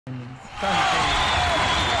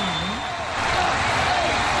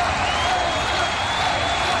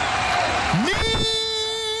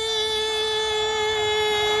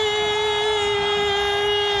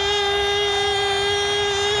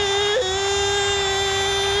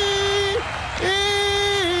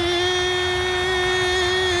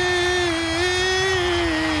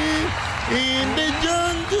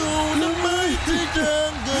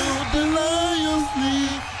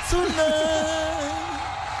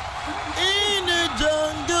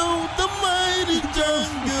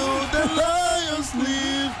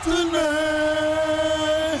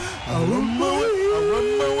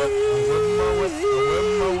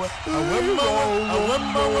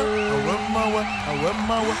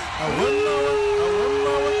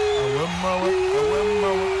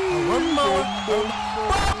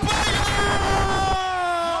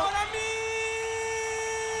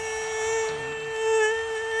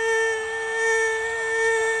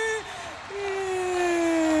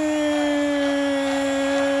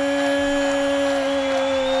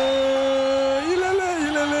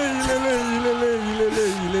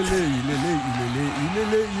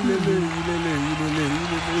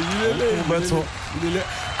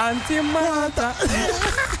Anti-mata.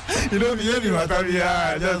 You know me,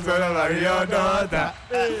 Matabia, just gonna marry your daughter.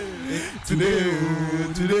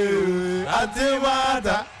 Today,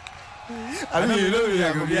 Anti-mata. I mean, you know me,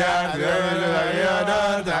 I could be out there, marry your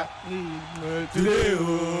daughter. Today,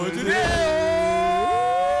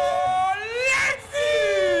 let's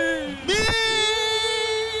see.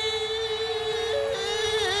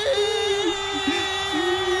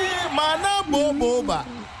 Mana boba.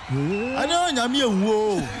 I know Yami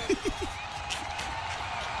wo.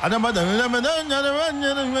 Pam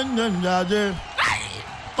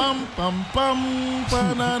pam pam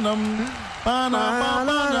pananam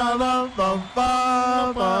pananam pam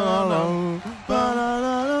pam pananam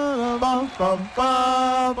pam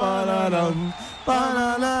pam pananam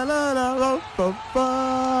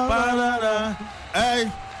pananam. Hey,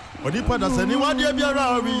 what you put us anyone dear be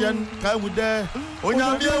around me and come with there? Oh,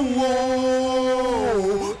 Yami wo.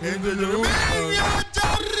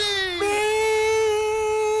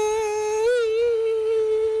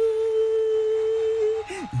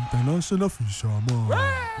 International fisherman.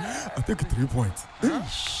 I take 3 points.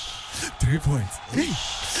 3 points.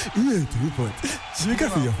 Yeah, 3 points. Jamaica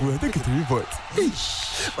for your food. I take 3 points.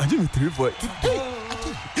 I give me 3 points.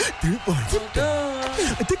 3 points. I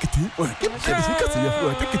take 3 points. Jamaica for your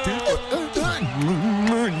food. I take 3 points.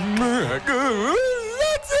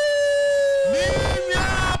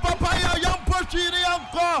 Papaya, young Pochini,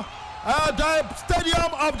 uncle. The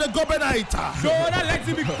stadium of the Gobernator. So that lets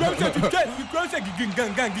me closer to get closer. And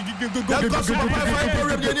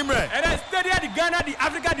then stadium the Ghana, the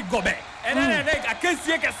Africa, the Gobe. And then I can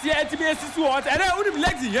see TBS what. And then only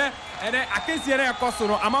legs here. And then I can see a cost.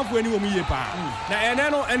 I'm up when you me pa. And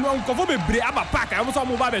then and one cover be break up a pack. I was on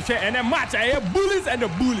mobile share and then match. I have Bullies and the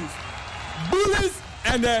Bullies. Bullies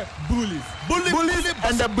and the Bullies. Bullies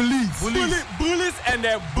and the Bullies. Bullies and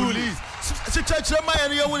the Bullies. Church my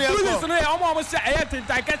area when you almost say I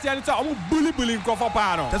get you bully cover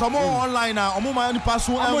panel. There's a more online now, a more pass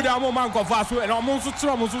one. I'm man cover and almost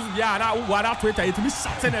yeah, what I Twitter it be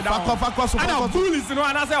shutting it down. Bullies, and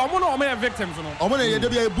I say, I'm not victims. I'm going to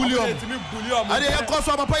be a bully. I didn't cost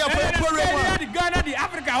of a player for the Ghana, the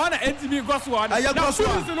Africa, one NTV cost one. I got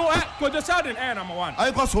the southern air number one.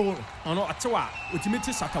 I got so on a tour, which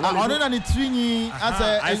means other than it Trini as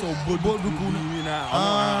a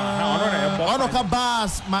Onoka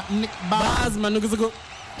Bas Manugo.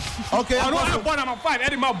 Okay, I know one number 5,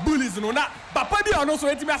 Eddie my Bullies, no, not. But Paddy, I know so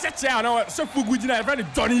it's a chair now, so for good, I friend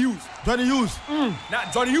Johnny Hughes. Johnny Hughes. Now,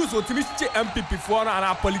 Johnny Hughes will to me MPP for and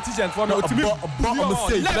our politicians for no to me.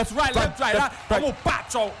 Left, right. I'm a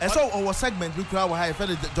patch. And so our segment we crowd high for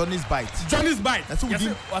Johnny's bite. Johnny's bite. That's what we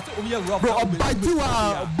do. Bro, a bite to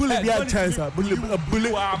a bully, be a chance. A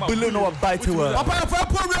bully, no, a bite to a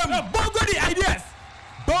program. Bongo the ideas.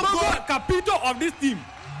 Bongo, capital of this team.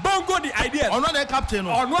 Bongo the ideas. On one captain.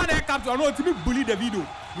 On one captain. No, to me bully the video.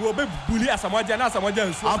 You will be bully as someone. So I'm bully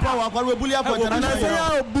up.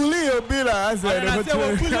 Bully or Billa. I said,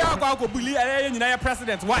 bully a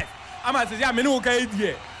president's wife. I'm going to say, I'm going to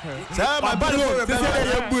say, my body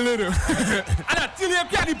bully. And I tell you,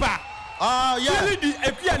 Pianipa. Ah, yeah.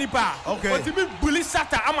 A Pianipa. Okay. But to me bully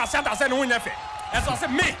Sata, I'm a Sata, send one effort. As I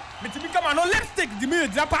said, me, to become no let's take the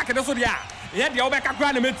minute pack and also yeah, the Obeka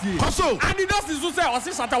Grand Meti. And the dust is to say, or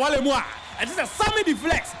say Satawale Moa. And this is a summit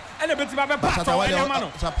deflex. And the Betty Baba Satawale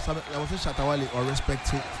or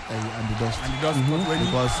respect it and the dust. And the dust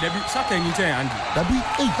because there be Sata in and that be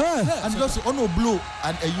and the dust on no blow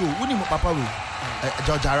and you winning Papa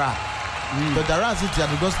Georgiara. But the Rams it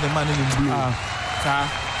and those the man in blue.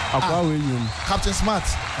 Captain Smart.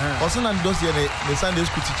 Also and those the Sunday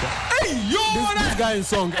school teacher. Hey, yo, this guy in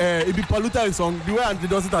song, it be Paluta in song. The way Andy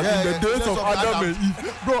does it in the days of Adam and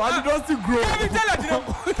Eve. Bro, Andy does still grow. Can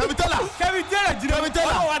we tell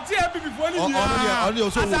oh, I tell people before you. Only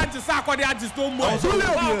also. As I just saw the artist no more.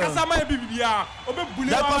 Kasama bibia. Obe bully.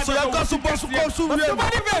 That person you got supposed to go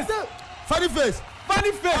funny face. Funny face.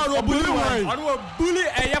 I bully one. I bully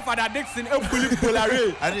Father Dixon. Bully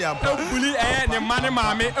Bulare. Bully the man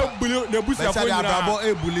mama. Bully the bush. I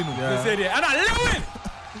bully no. And I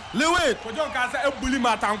Lewin. Kojo kasa bully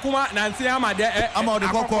matankuma na nsi ama de ama de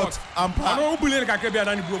court ampa. Ano bully ka kebia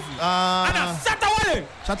na ni brofu. Ana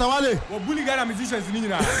Shatawale. Wo bully Ghana musicians ni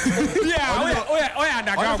nyina. Yeah, oya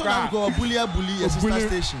daga kwa. Go bully a sister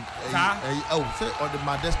station. Oh, say on the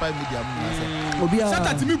Despite Media.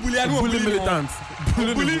 Shata timi bully anu bully militants.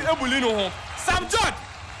 Bully no. Sam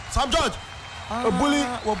George. Bully,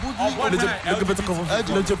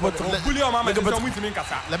 bully on mama say we timi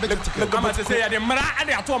nkasa. Mama say the mara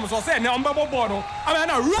ade atom so say na ombebo board no. Am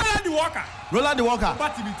na Roland the Walker.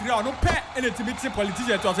 But be three no pay anything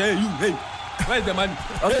politician to say hey. Where's the money?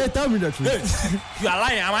 Okay, tell me the truth. Hey, you are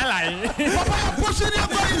lying. Am I lying? Papa, pushing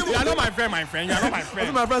you. You are not my friend. You are not my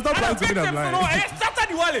friend. My friend, stop lying to me. I'm lying. No, started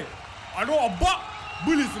the wallet. I know about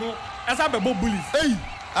bullies. No, as I about bullies. Hey,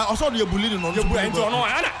 I saw you bullying. No, you bullying. No,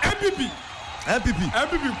 I MPP.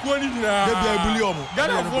 Kwani na. They be bully omo.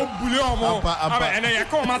 Ghana for bully omo. And then you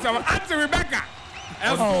come and say, Auntie Rebecca.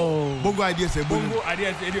 Bongo ideas say Bongo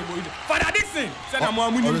ideas say Father Dixon said na mo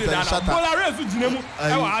amuni de da Bolare su ginemu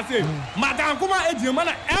e wa say madam kuma ejema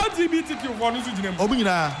na LGBTQ for no su ginemu obi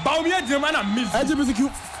nyina ba omi ejema na miss LGBTQ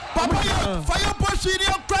papa fire push in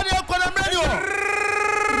your credit kwa na radio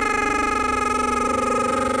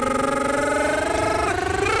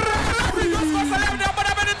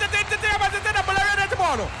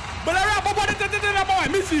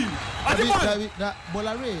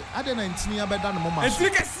Bolare, I didn't intini abeda no mama. Enti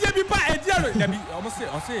ke sie bi pa ediaro. Dabi, almost say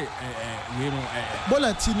we no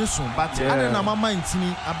Bolatini so, but I didn't mama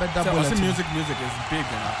intini abeda Bolatini. Music is big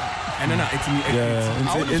and then itini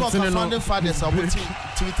it's no fathers are with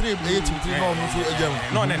TV3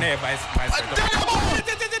 no vice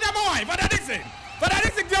But I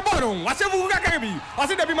didn't get born. I said, who got me? I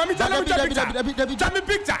said, Debbie, Mammy, tell me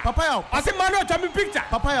picture. Papa, I said, Mano, tell me picture.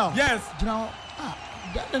 Papa, yes. You know,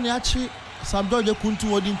 then actually, some dog couldn't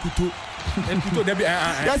do in Kutu. And Kutu, Debbie,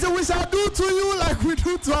 I said, we shall do to you like we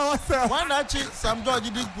do to ourselves. One actually, some dog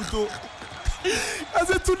didn't Kutu. I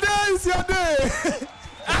said, today is your day.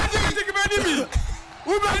 I didn't think about me.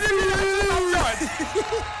 Who made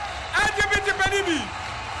me?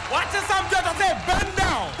 Watch some judge I say bend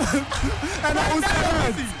down. And I was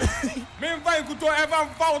saying, me invite you to ever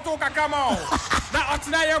fall to Kakama. Now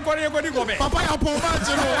tonight you're going to go back. Papa, you're poor man,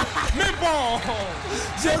 me poor.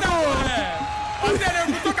 I said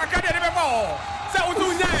you to Kakade never. Say what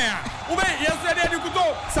you say. Ube yesterday you could go.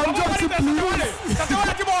 Some judge please.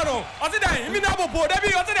 Satawale tomorrow. I said that. Me never poor.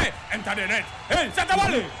 Debbie, I said enter the net. Hey,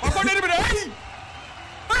 Satawale. I'm going to be there. Hey.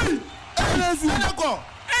 Hey, Lexi.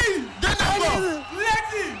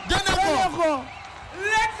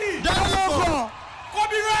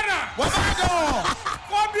 Kobe runner. What's that?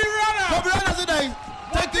 Kobe runner today.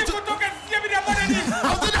 Take it to Kobe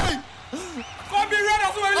runner.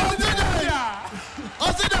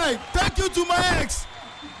 Thank you to my ex.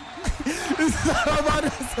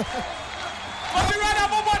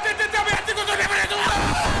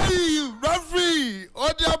 Referee,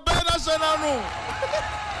 on the banner,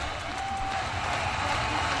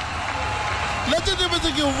 let it be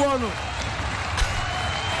taken one.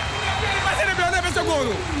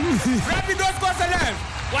 Rapid those cause left.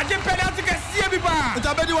 What the penalty can see everybody. It's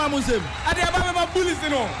a better one, Muslim. I have my bullies, you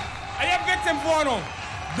know. I have victim for no.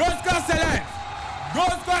 Those cause left.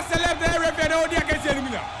 They repair all the against the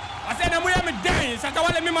I said, I'm going to die.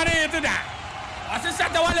 Satawale me money into that. I said,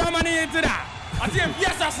 Satawale money into that. I said,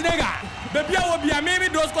 yes, as nigga. Baby, I will be a maybe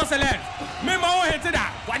those cause left. Me my own head to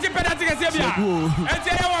that. What the penalty can see everybody. And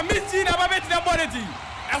say, I want me to have a better body.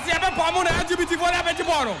 I see a power LGBT for a better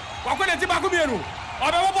bottle. What could I take back with you?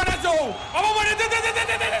 Papa,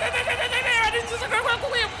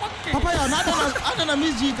 I don't know,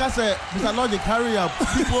 Miss G. Say, Mr. Logic, hurry up.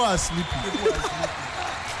 People are sleeping.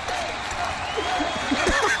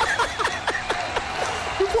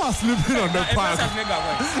 People are sleeping on the park.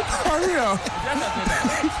 Hurry up.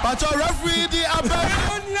 But your referee, the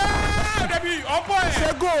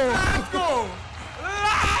Let's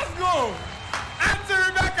go. Auntie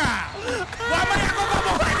Rebecca. Why am I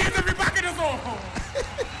going to be back in the zone?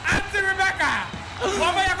 Auntie Rebecca. Why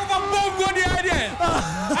am I going to the idea?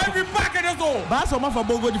 I'll be back in the Basso ma fa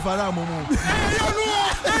bongo di fara momo.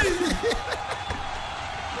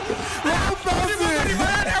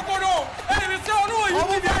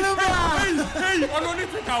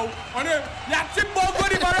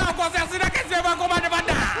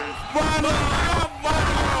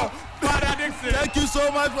 Thank you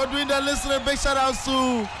so much for doing the listening. Big shout out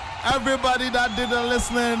to everybody that did the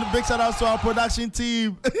listening. Big shout out to our production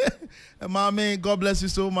team. Mommy, God bless you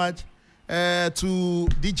so much. To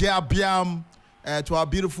DJ Abiam, to our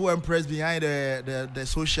beautiful empress behind the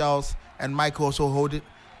socials, and Michael also hold it.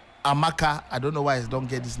 Amaka, I don't know why I don't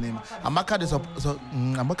get this name. Amaka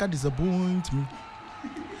disappoint me.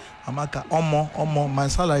 Amaka, Omo, my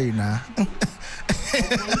salary na.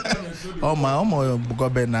 Omo,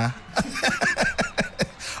 Bugobena.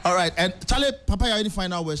 All right, and Charlie, Papa, you any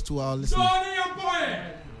final words to our listeners?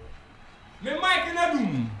 Me mic in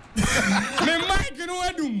Edum.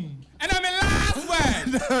 And I'm a last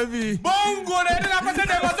word. Bongo, then I said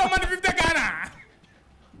there was someone 50 Ghana.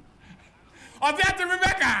 Or that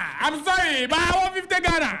Rebecca, I'm sorry, but I want 50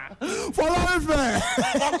 Ghana. For life,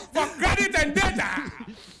 for credit and data.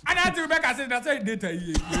 And that Rebecca said, that's data.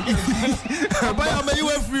 But I'm a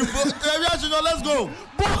UF free. Let's go.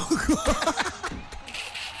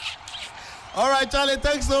 All right, Charlie,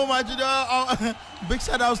 thanks so much. Big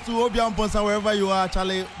shout outs to Obiam Ponsa, wherever you are,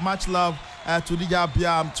 Charlie. Much love to DJ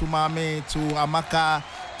Abiam, to Mami, to Amaka,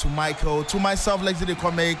 to Michael, to myself, Lexi the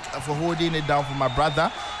Comic, for holding it down for my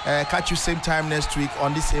brother. Catch you same time next week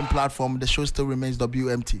on the same platform. The show still remains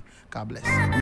WMT. God bless.